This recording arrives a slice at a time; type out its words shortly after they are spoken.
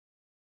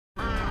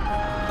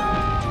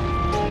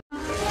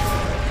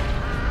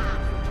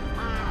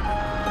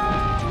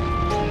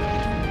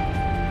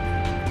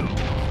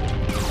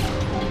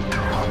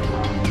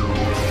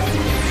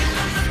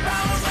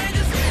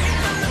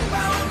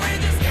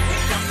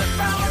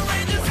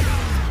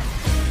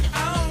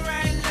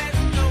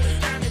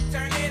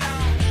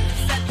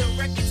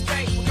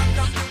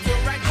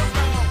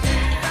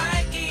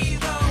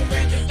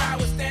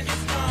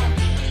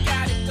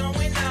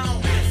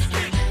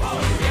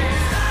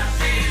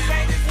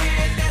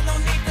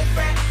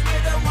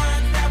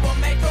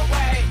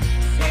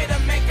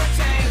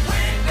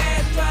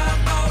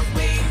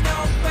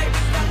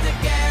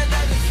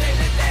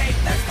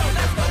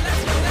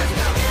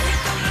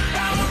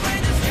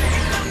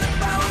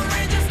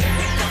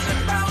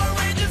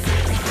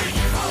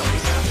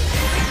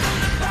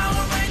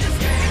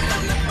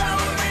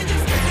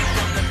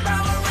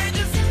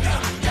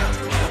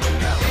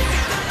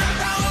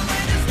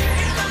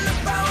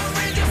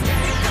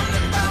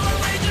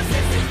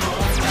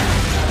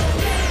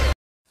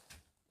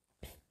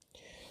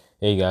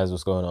Hey guys,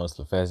 what's going on? It's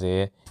LaFez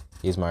here.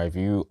 Here's my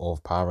review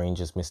of Power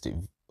Rangers Mystic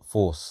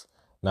Force.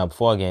 Now,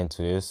 before I get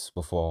into this,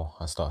 before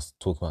I start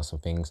talking about some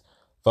things,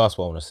 first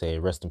what I want to say,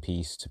 rest in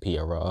peace to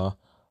Peter Rutter.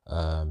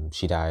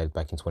 She died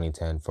back in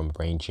 2010 from a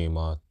brain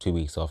tumor 2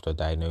 weeks after her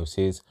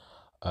diagnosis.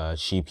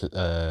 She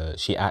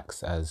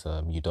acts as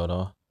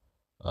Udonna,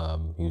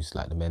 who's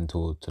like the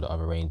mentor to the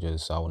other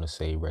Rangers. So I want to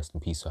say rest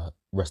in peace to her.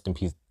 Rest in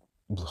peace.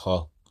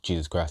 Oh,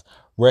 Jesus Christ.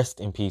 Rest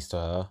in peace to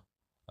her.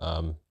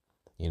 Um,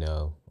 you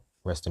know,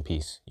 rest in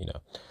peace, is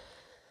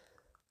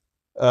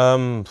there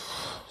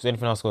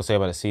anything else I gotta say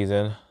about the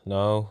season?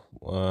 No?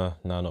 No,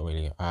 not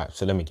really. Alright,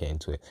 so let me get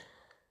into it.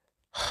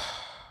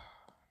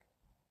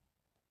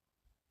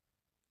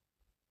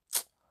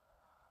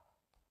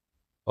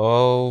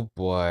 Oh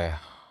boy.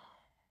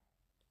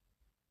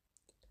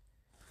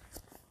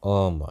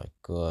 Oh my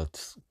God.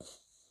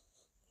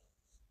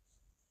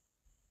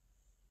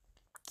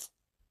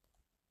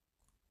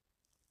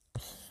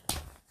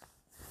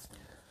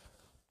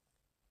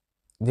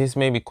 This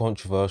may be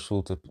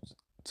controversial to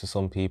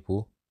some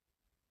people,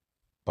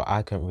 but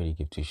I can't really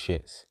give two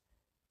shits.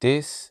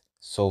 This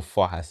so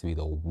far has to be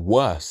the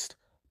worst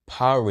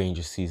Power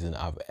Rangers season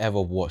I've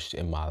ever watched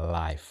in my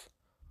life.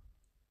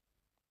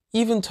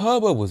 Even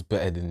Turbo was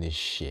better than this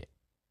shit.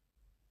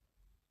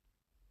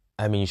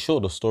 I mean,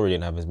 sure, the story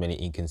didn't have as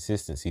many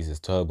inconsistencies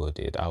as Turbo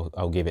did.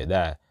 I'll give it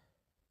that.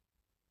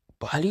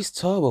 But at least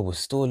Turbo was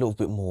still a little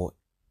bit more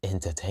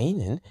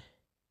entertaining.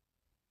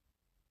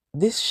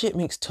 This shit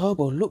makes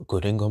Turbo look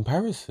good in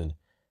comparison.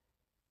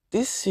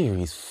 This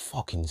series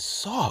fucking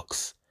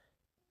sucks.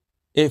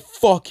 It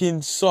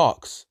fucking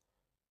sucks.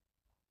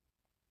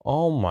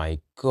 Oh my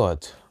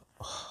God.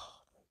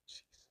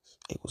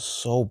 It was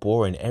so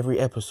boring. Every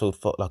episode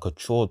felt like a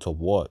chore to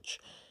watch.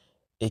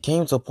 It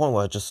came to a point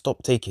where I just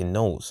stopped taking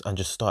notes and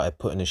just started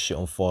putting the shit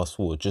on fast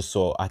forward just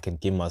so I could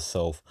give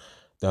myself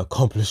the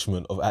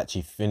accomplishment of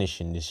actually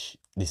finishing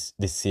this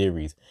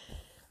series.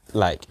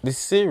 Like, this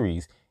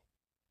series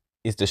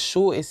is the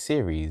shortest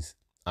series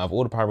out of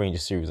all the Power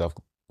Rangers series I've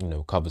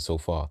covered so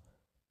far.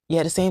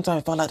 Yeah, at the same time,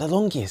 it felt like the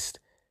longest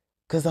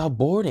because how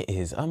boring it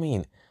is. I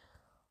mean,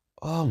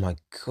 oh my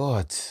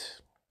God.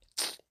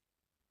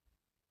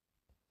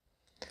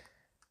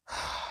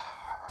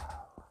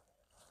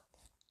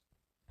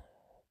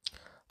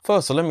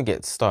 First, so let me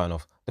get started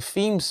off. The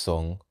theme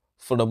song,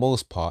 for the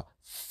most part,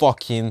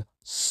 fucking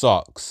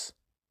sucks.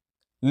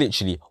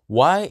 Literally,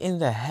 why in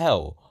the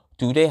hell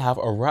do they have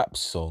a rap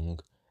song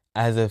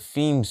as a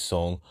theme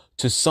song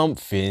to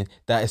something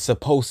that is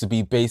supposed to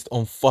be based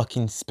on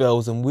fucking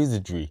spells and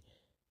wizardry?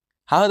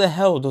 How the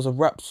hell does a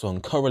rap song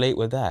correlate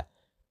with that?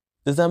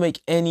 Does that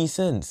make any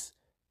sense?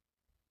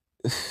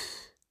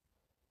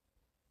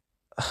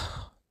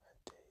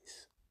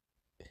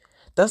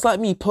 That's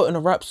like me putting a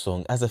rap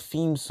song as a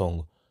theme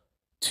song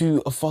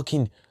to a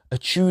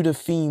Tudor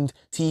themed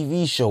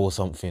TV show or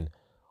something.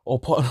 Or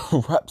putting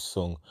a rap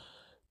song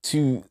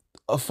to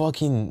a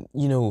fucking,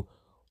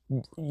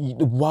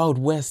 Wild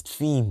West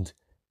themed,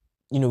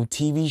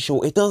 TV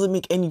show. It doesn't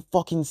make any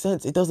fucking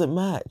sense. It doesn't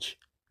match.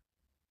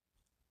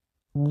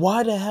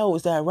 Why the hell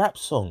is that a rap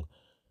song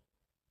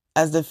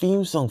as the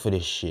theme song for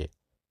this shit?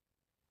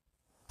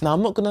 Now,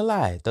 I'm not gonna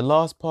lie. The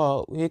last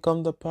part, here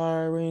come the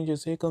Power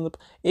Rangers, here come the...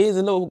 It is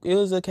a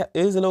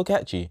little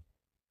catchy,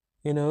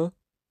 you know?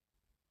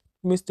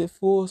 Mystic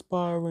Force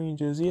Power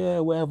Rangers, yeah,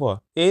 whatever.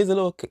 It is a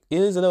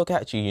little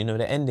catchy,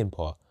 the ending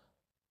part.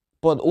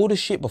 But all the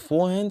shit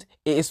beforehand,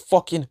 it is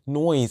fucking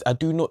noise.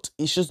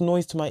 It's just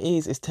noise to my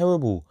ears. It's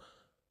terrible.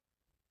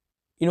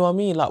 You know what I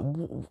mean? Like,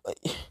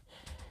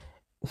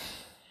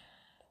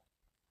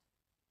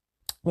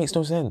 makes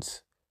no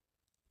sense.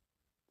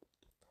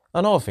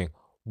 Another thing,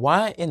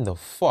 why in the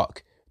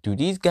fuck do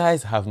these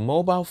guys have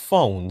mobile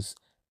phones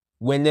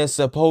when they're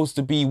supposed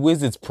to be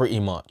wizards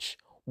pretty much?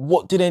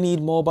 What do they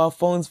need mobile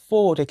phones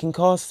for? They can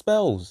cast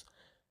spells.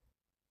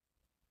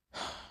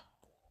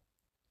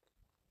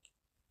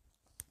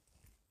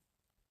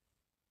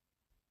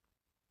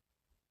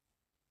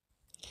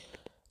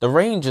 The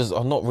Rangers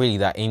are not really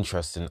that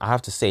interesting. I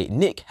have to say,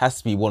 Nick has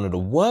to be one of the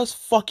worst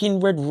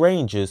fucking Red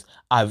Rangers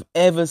I've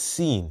ever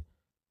seen.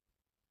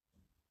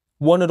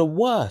 One of the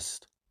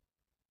worst.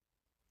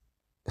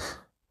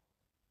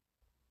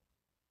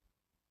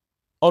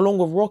 Along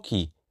with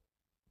Rocky.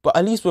 But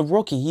at least with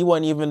Rocky, he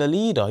wasn't even a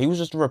leader. He was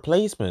just a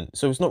replacement.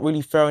 So it's not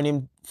really fair on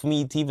him for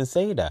me to even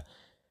say that.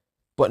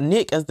 But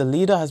Nick as the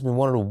leader has been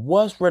one of the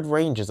worst Red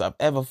Rangers I've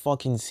ever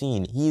fucking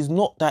seen. He's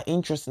not that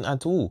interesting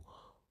at all.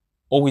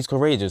 Oh, he's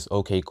courageous.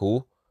 Okay,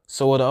 cool.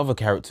 So are the other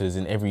characters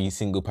in every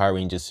single Power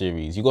Rangers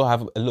series. You gotta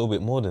have a little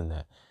bit more than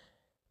that.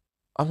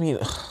 I mean,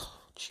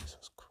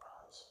 Jesus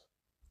Christ.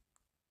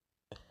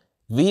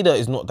 Vida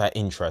is not that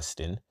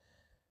interesting.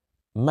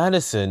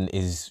 Madison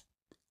is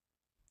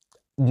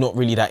not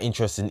really that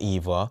interesting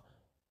either.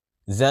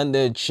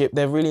 Xander and Chip,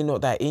 they're really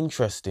not that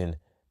interesting.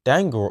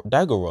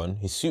 Daggeron,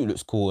 his suit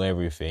looks cool and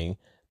everything.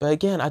 But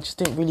again, I just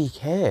didn't really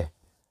care.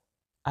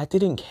 I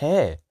didn't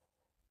care.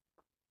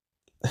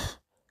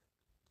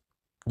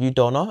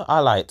 Udonna, I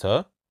liked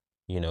her,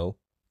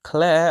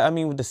 Claire, I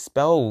mean, with the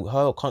spell,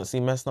 her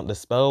constantly messing up the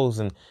spells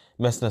and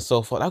messing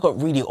herself up, that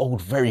got really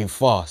old very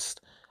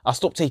fast. I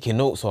stopped taking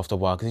notes after a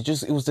while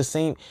because it was the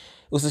same,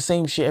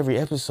 shit every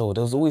episode.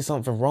 There was always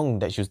something wrong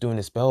that she was doing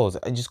the spells.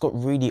 It just got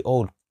really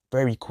old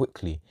very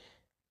quickly.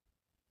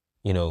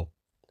 You know,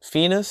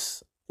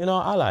 Phoenix,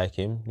 I like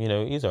him.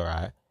 He's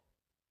alright.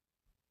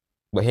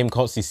 But him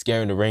constantly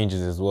scaring the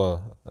Rangers as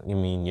well. I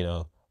mean,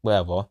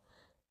 whatever.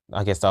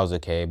 I guess that was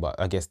okay, but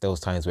I guess there was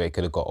times where it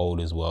could have got old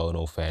as well, in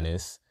all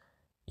fairness.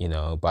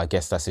 But I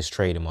guess that's his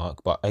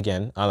trademark. But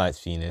again, I liked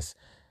Phoenix,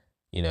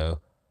 you know.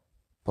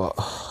 But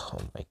oh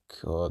my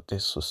god,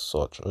 this was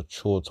such a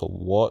chore to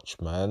watch,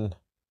 man.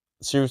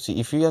 Seriously,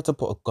 if you had to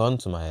put a gun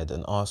to my head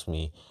and ask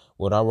me,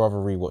 would I rather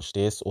rewatch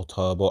this or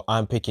Turbo?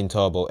 I'm picking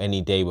Turbo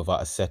any day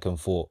without a second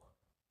thought.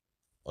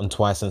 On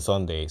Twice and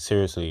Sunday,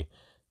 seriously,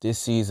 this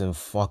season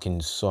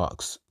fucking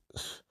sucks.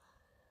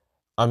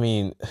 I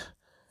mean,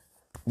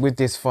 with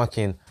this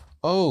fucking,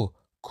 oh,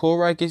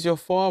 Korag is your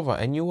father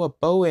and you are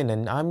Bowen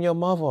and I'm your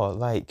mother.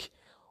 Like,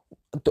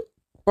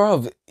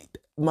 bruv,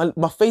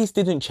 my face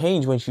didn't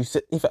change when she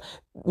said, in fact,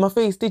 my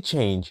face did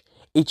change.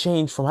 It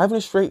changed from having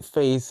a straight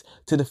face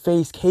to the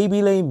face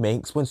KB Lane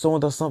makes when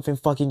someone does something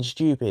fucking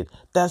stupid.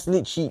 That's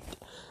literally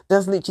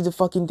the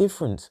fucking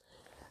difference.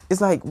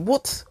 It's like,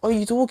 what are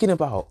you talking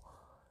about?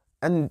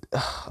 And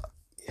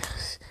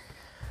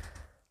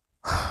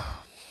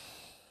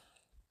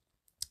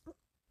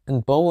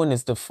and Bowen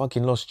is the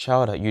fucking lost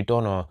child that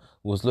Udonna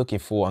was looking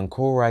for, and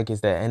Korag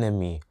is their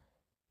enemy,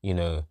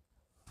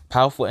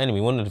 Powerful enemy,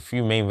 one of the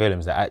few main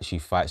villains that actually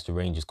fights the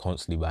Rangers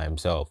constantly by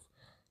himself,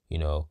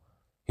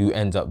 who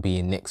ends up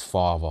being Nick's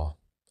father,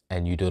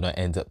 and Udonna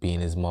ends up being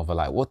his mother.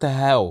 Like, what the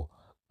hell?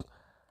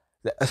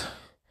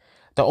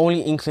 The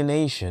only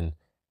inclination,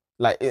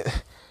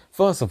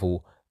 first of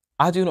all,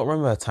 I do not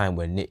remember a time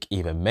where Nick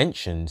even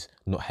mentioned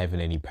not having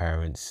any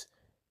parents,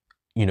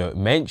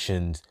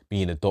 mentions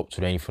being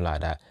adopted or anything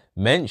like that,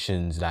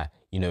 mentions that,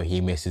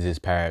 he misses his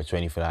parents or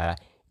anything like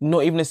that.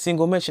 Not even a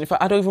single mention. In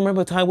fact, I don't even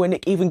remember a time where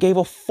Nick even gave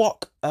a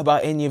fuck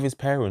about any of his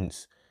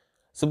parents.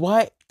 So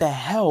why the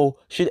hell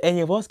should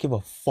any of us give a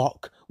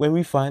fuck when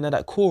we find out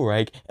that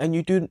Korag and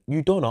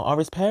Udonna are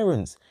his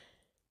parents?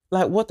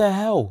 Like, what the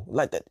hell?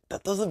 Like,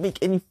 that doesn't make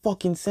any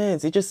fucking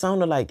sense. It just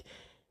sounded like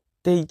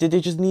they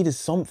just needed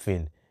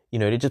something.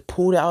 They just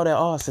pulled it out of their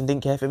ass and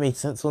didn't care if it made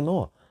sense or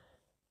not.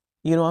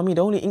 You know what I mean?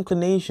 The only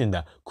inclination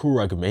that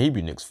Korag may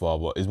be Nick's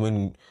father is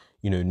when,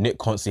 Nick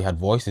constantly had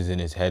voices in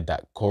his head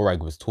that Korag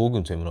was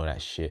talking to him and all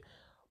that shit.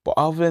 But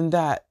other than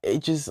that, it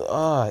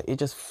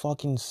just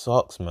fucking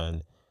sucks,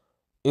 man.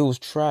 It was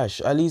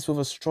trash. At least with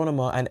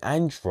Astronomer and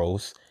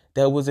Andros,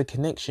 there was a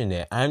connection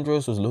there.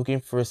 Andros was looking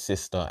for a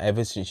sister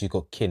ever since she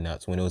got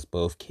kidnapped when it was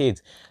both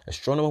kids.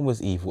 Astronomer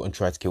was evil and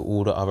tried to kill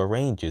all the other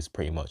Rangers,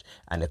 pretty much.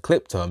 And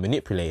Ecliptor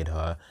manipulated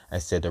her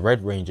and said the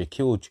Red Ranger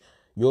killed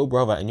your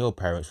brother and your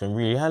parents, when in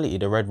reality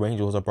the Red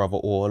Ranger was a brother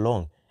all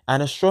along.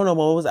 And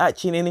Astronomer was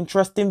actually an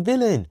interesting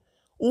villain.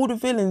 All the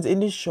villains in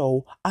this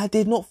show, I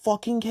did not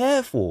fucking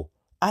care for.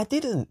 I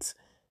didn't.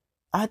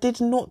 I did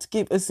not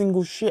give a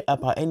single shit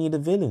about any of the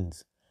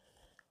villains.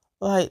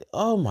 Like,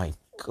 oh my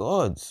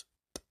god.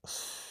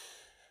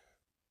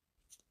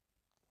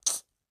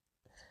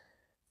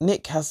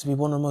 Nick has to be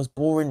one of the most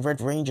boring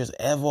Red Rangers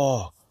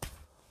ever.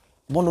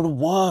 One of the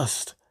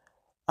worst.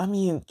 I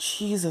mean,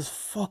 Jesus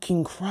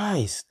fucking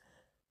Christ.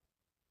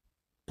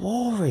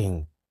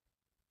 Boring.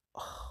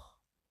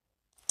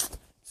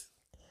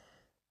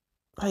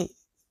 Like,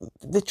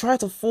 they try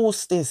to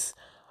force this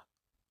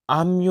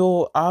I'm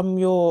your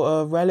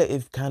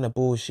relative kind of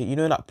bullshit.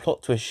 That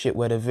plot twist shit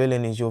where the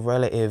villain is your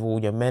relative or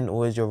your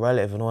mentor is your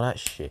relative and all that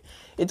shit.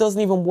 It doesn't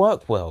even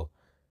work well.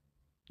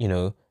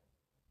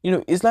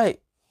 It's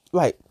like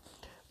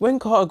when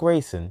Carter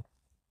Grayson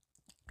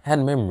had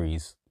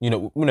memories,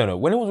 no, when it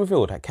was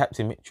revealed that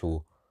Captain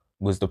Mitchell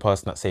was the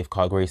person that saved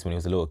Carter Grayson when he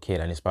was a little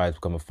kid and inspired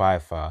to become a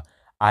firefighter,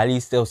 at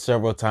least there were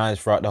several times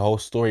throughout the whole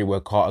story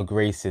where Carter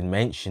Grayson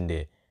mentioned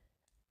it.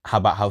 How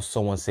about how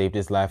someone saved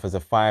his life as a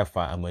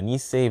firefighter? And when he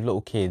saved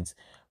little kids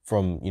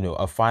from,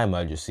 a fire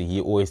emergency, he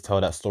always tell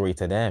that story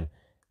to them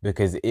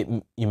because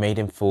he made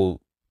him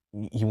feel,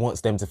 he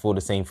wants them to feel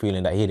the same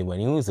feeling that he did when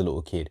he was a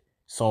little kid,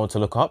 someone to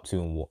look up to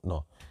and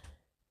whatnot,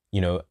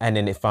 and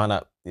then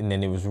and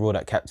then it was real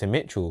that Captain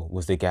Mitchell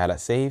was the guy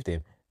that saved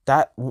him.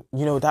 That,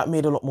 that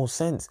made a lot more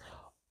sense.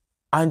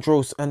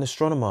 Andros and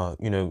Astronomer,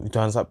 who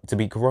turns up to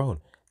be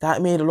Corone,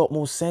 that made a lot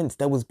more sense.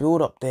 There was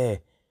build up there.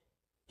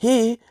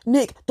 Here,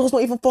 Nick does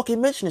not even fucking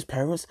mention his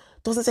parents,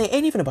 doesn't say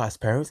anything about his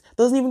parents,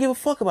 doesn't even give a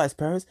fuck about his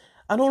parents,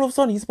 and all of a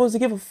sudden he's supposed to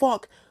give a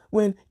fuck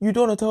when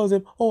Udonna tells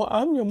him, oh,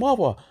 I'm your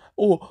mother,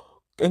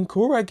 and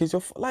Korag is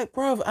your, like,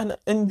 bruv,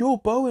 and you're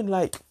Bowen,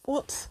 like,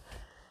 what?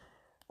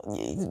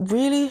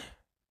 Really?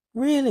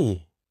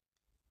 Really?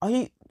 Are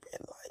you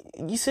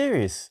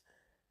serious?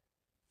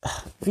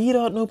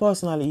 Vida, no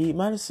personality.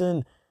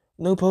 Madison,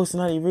 no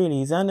personality,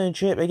 really. Xander and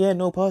Chip, again,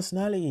 no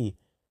personality.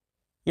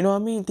 You know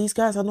what I mean? These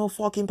guys have no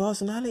fucking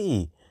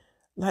personality.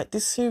 Like,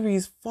 this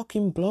series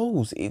fucking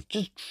blows. It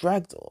just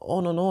dragged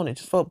on and on. It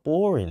just felt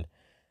boring.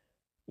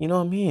 You know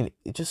what I mean?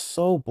 It's just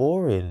so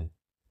boring.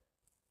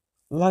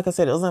 Like I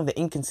said, it doesn't have the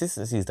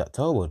inconsistencies that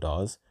Turbo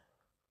does,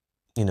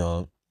 you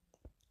know,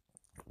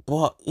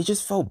 but it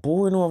just felt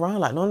boring all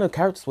around. Like, none of the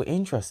characters were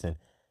interesting.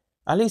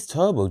 At least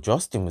Turbo,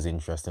 Justin was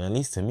interesting, at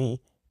least to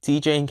me.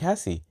 TJ and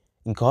Cassie.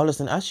 And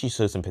Carlos and Ashley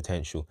showed some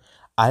potential.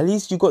 At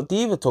least you got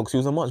Diva Tox, who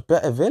was a much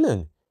better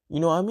villain. You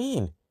know what I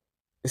mean?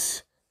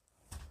 It's...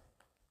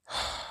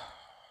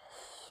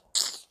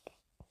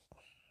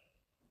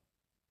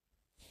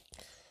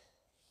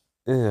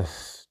 Ugh.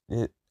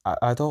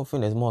 I don't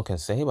think there's more I can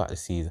say about the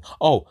season.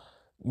 Oh,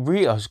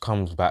 Rita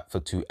comes back for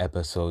 2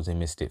 episodes in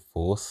Mystic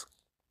Force.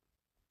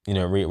 You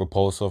know, Rita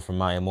Repulsor from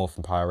Mighty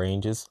Morphin Power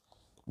Rangers.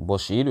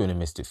 What's she doing in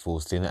Mystic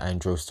Force? Didn't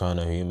Andros turn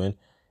her human?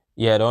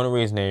 Yeah, the only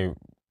reason they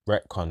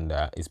retcon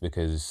that is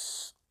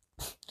because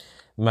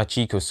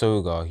Machiko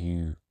Soga,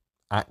 who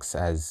acts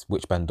as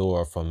Witch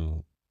Bandora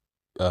from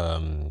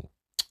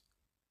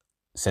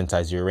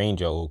Sentai Zero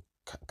Ranger, or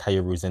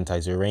Kaioru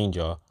Sentai Zero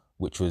Ranger,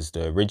 which was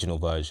the original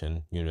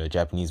version, you know, the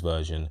Japanese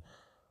version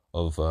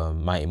of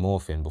Mighty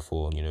Morphin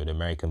before, you know, the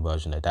American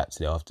version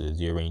adapted it after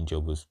Zero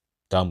Ranger was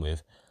done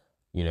with.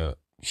 You know,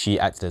 she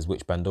acted as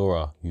Witch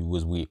Bandora, who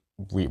was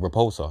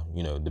Repulsor,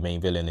 you know, the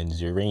main villain in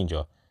Zero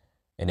Ranger.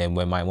 And then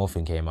when Mighty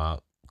Morphin came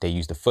out, they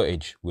used the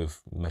footage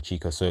with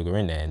Machiko Soga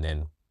in there, and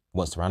then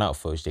once they ran out of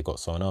footage, they got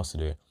someone else to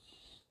do it.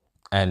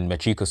 And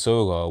Machiko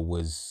Soga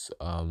was,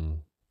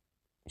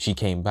 she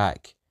came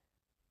back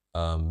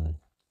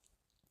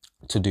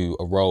to do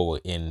a role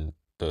in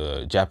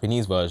the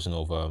Japanese version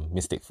of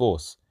Mystic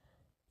Force,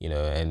 you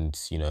know, and,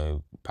 you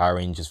know, Power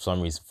Rangers for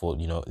some reason thought,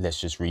 you know,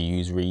 let's just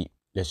reuse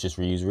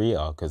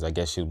Rita, because I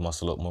guess she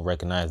must look more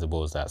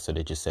recognizable as that. So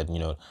they just said, you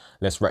know,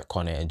 let's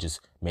retcon it and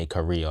just make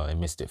her Rita in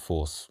Mystic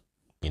Force.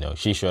 You know,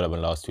 she showed up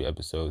in the last 2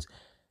 episodes.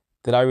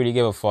 Did I really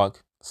give a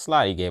fuck?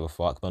 Slightly gave a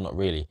fuck, but not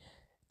really.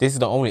 This is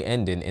the only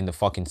ending in the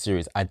fucking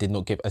series I did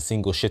not give a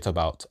single shit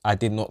about. I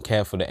did not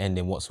care for the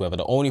ending whatsoever.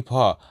 The only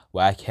part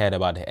where I cared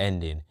about the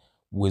ending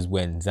was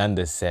when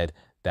Xander said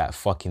that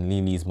fucking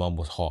Lily's mum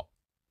was hot.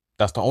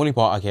 That's the only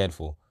part I cared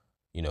for.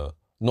 You know,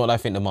 not that I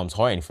think the mum's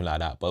hot or anything like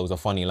that, but it was a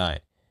funny line.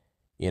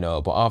 You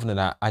know, but other than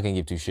that, I can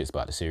give 2 shits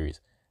about the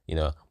series. You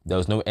know, there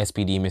was no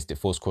SPD Mystic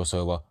Force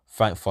crossover.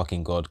 Thank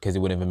fucking God, because it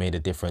wouldn't have made a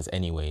difference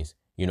anyways.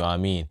 You know what I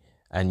mean?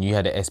 And you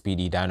had the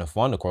SPD Dino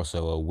Thunder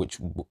crossover, which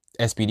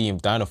SPD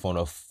and Dino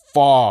Thunder are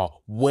far,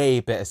 way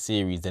better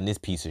series than this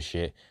piece of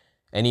shit.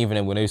 And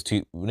even when those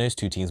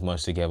two teams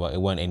merged together,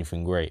 it wasn't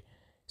anything great.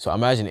 So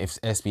imagine if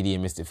SPD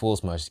and Mystic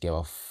Force merged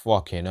together.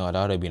 Fucking hell,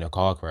 that would have been a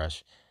car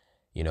crash.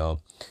 You know.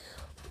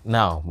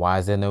 Now, why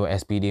is there no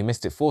SPD and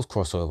Mystic Force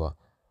crossover?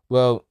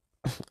 Well,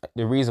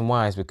 the reason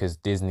why is because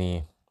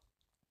Disney,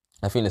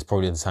 I think it's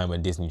probably the time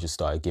when Disney just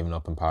started giving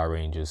up on Power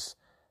Rangers.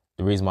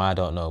 The reason why I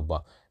don't know,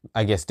 but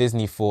I guess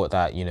Disney thought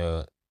that, you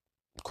know,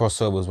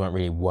 crossovers weren't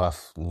really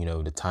worth, you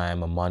know, the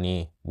time and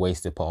money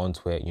wasted put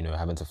onto it, you know,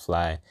 having to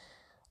fly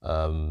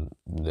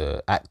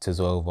the actors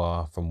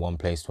over from one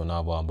place to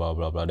another and blah,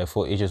 blah, blah. They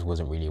thought it just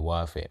wasn't really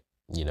worth it,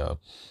 you know.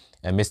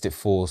 And Mystic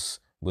Force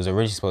was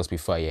originally supposed to be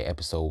 38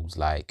 episodes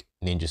like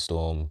Ninja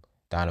Storm,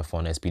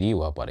 Dinophon, SPD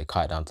were, but they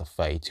cut it down to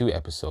 32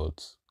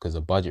 episodes because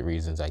of budget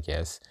reasons, I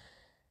guess.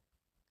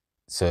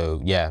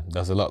 So yeah,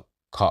 there's a lot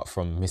cut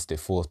from Mystic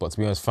Force, but to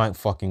be honest, thank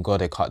fucking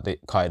God they cut it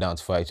down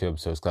to 32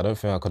 episodes, because I don't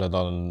think I could have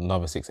done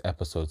another 6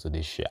 episodes of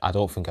this shit. I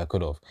don't think I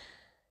could have.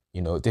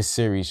 You know, this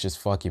series just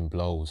fucking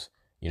blows,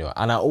 you know.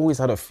 And I always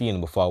had a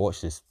feeling before I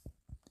watched this,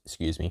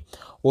 excuse me,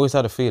 always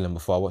had a feeling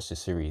before I watched this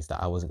series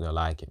that I wasn't gonna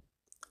like it.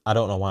 I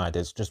don't know why.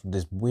 There's just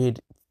this weird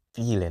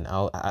feeling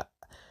I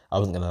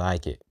wasn't gonna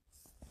like it.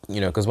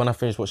 You know, because when I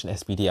finished watching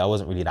SPD, I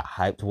wasn't really that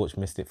hyped to watch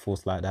Mystic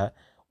Force like that.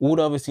 All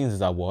the other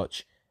seasons I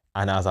watch,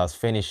 and as I was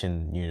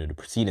finishing, you know, the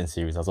preceding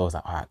series, I was always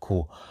like, all right,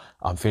 cool.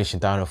 I'm finishing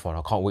Dinophon.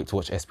 I can't wait to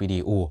watch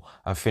SPD. Or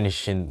I'm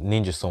finishing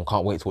Ninja Storm.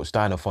 Can't wait to watch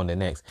Dinophon the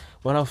next.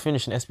 When I was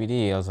finishing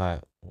SPD, I was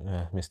like,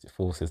 Mystic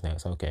Force is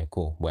next. Okay,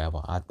 cool,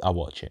 whatever. I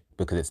watch it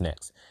because it's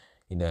next.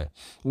 You know,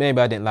 maybe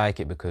I didn't like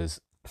it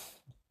because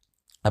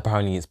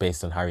apparently it's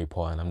based on Harry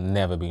Potter, and I've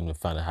never been a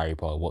fan of Harry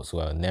Potter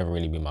whatsoever. Never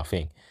really been my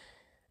thing.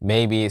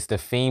 Maybe it's the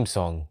theme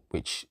song,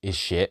 which is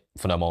shit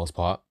for the most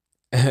part.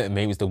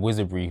 Maybe it's the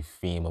wizardry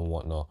theme and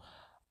whatnot.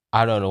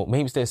 I don't know.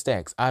 Maybe it's the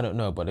aesthetics. I don't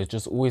know. But there's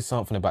just always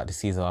something about the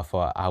season I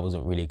thought I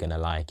wasn't really going to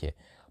like it.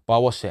 But I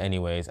watched it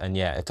anyways. And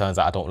yeah, it turns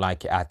out I don't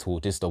like it at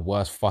all. This is the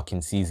worst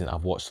fucking season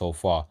I've watched so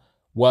far.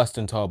 Worse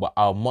than Turbo.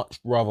 I'd much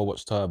rather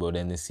watch Turbo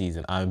than this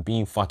season. I'm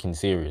being fucking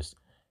serious.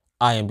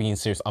 I am being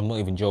serious. I'm not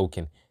even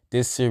joking.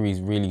 This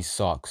series really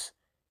sucks.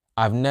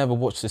 I've never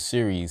watched a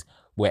series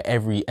where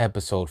every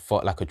episode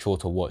felt like a chore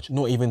to watch.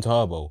 Not even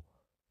Turbo.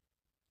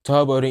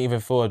 Turbo didn't even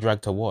feel a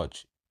drag to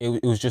watch.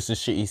 It was just a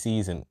shitty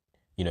season,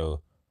 you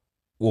know.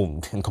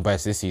 Well, in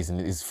comparison to this season,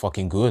 it's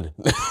fucking good.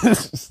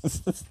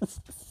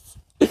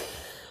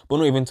 But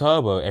not even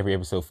Turbo, every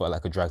episode felt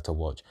like a drag to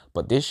watch.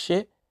 But this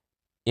shit,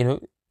 you know,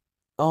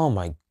 oh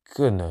my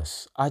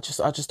goodness. I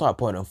just started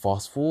putting on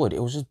fast forward.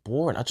 It was just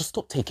boring. I just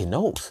stopped taking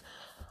notes.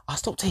 I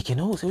stopped taking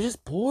notes. It was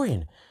just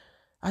boring.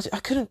 I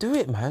couldn't do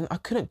it, man. I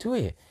couldn't do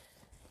it.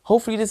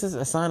 Hopefully this is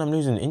a sign I'm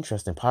losing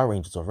interest in Power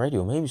Rangers already,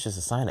 or maybe it's just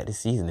a sign that this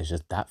season is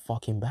just that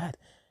fucking bad,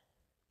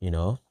 you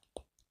know?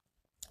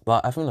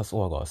 But I think that's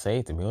all I gotta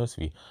say, to be honest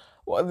with you.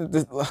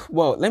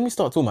 Well, let me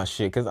start talking about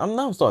shit, because I'm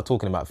now start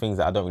talking about things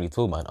that I don't really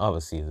talk about in other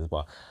seasons,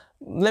 but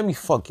let me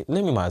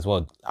might as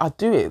well. I'll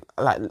do it,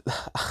 like,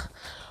 I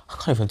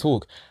can't even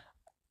talk.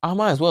 I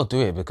might as well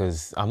do it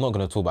because I'm not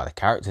gonna talk about the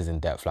characters in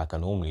depth like I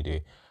normally do.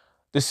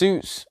 The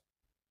suits,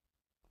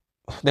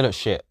 they look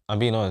shit. I'm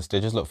being honest, they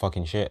just look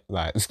fucking shit.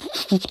 Like,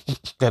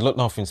 they look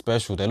nothing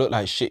special. They look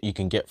like shit you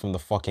can get from the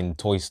fucking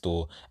toy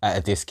store at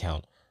a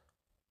discount.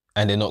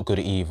 And they're not good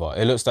either.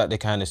 It looks like the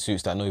kind of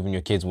suits that not even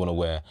your kids want to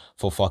wear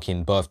for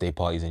fucking birthday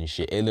parties and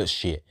shit. It looks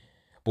shit.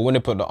 But when they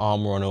put the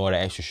armor on and all that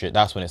extra shit,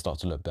 that's when it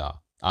starts to look better.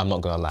 I'm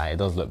not gonna lie, it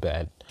does look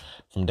better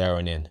from there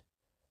on in.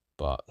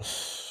 But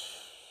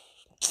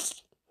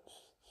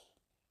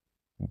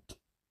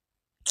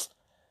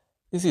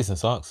this season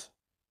sucks.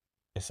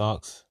 It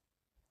sucks.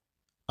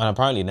 And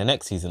apparently the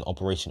next season,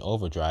 Operation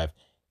Overdrive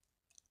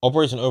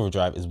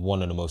is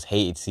one of the most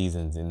hated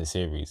seasons in the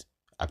series,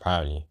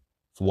 apparently,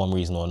 for one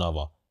reason or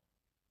another.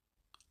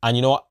 And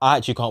you know what? I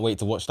actually can't wait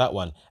to watch that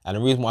one. And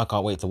the reason why I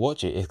can't wait to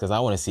watch it is because I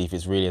want to see if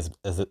it's really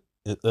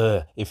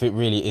if it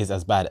really is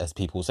as bad as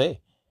people say.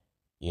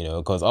 You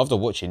know, because after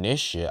watching this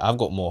shit, I've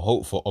got more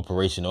hope for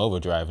Operation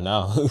Overdrive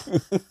now.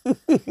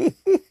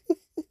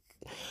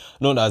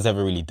 Not that I was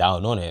ever really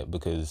down on it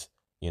because,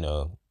 you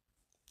know,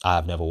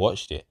 I've never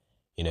watched it.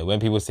 You know, when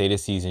people say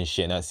this season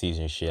shit and that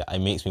season shit, it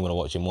makes me want to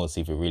watch it more to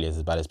see if it really is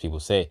as bad as people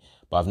say.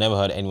 But I've never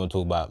heard anyone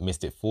talk about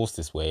Mystic Force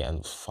this way,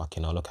 and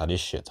fucking hell, look how this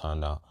shit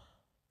turned out.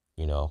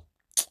 You know.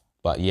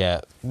 But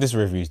yeah, this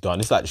review's done.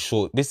 This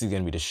is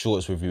gonna be the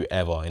shortest review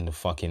ever in the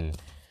fucking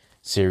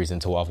series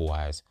until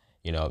otherwise.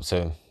 You know,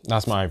 so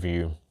that's my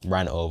review.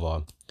 Ran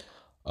over.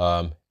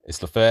 It's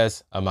the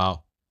first. I'm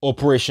out.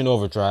 Operation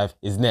Overdrive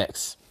is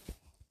next.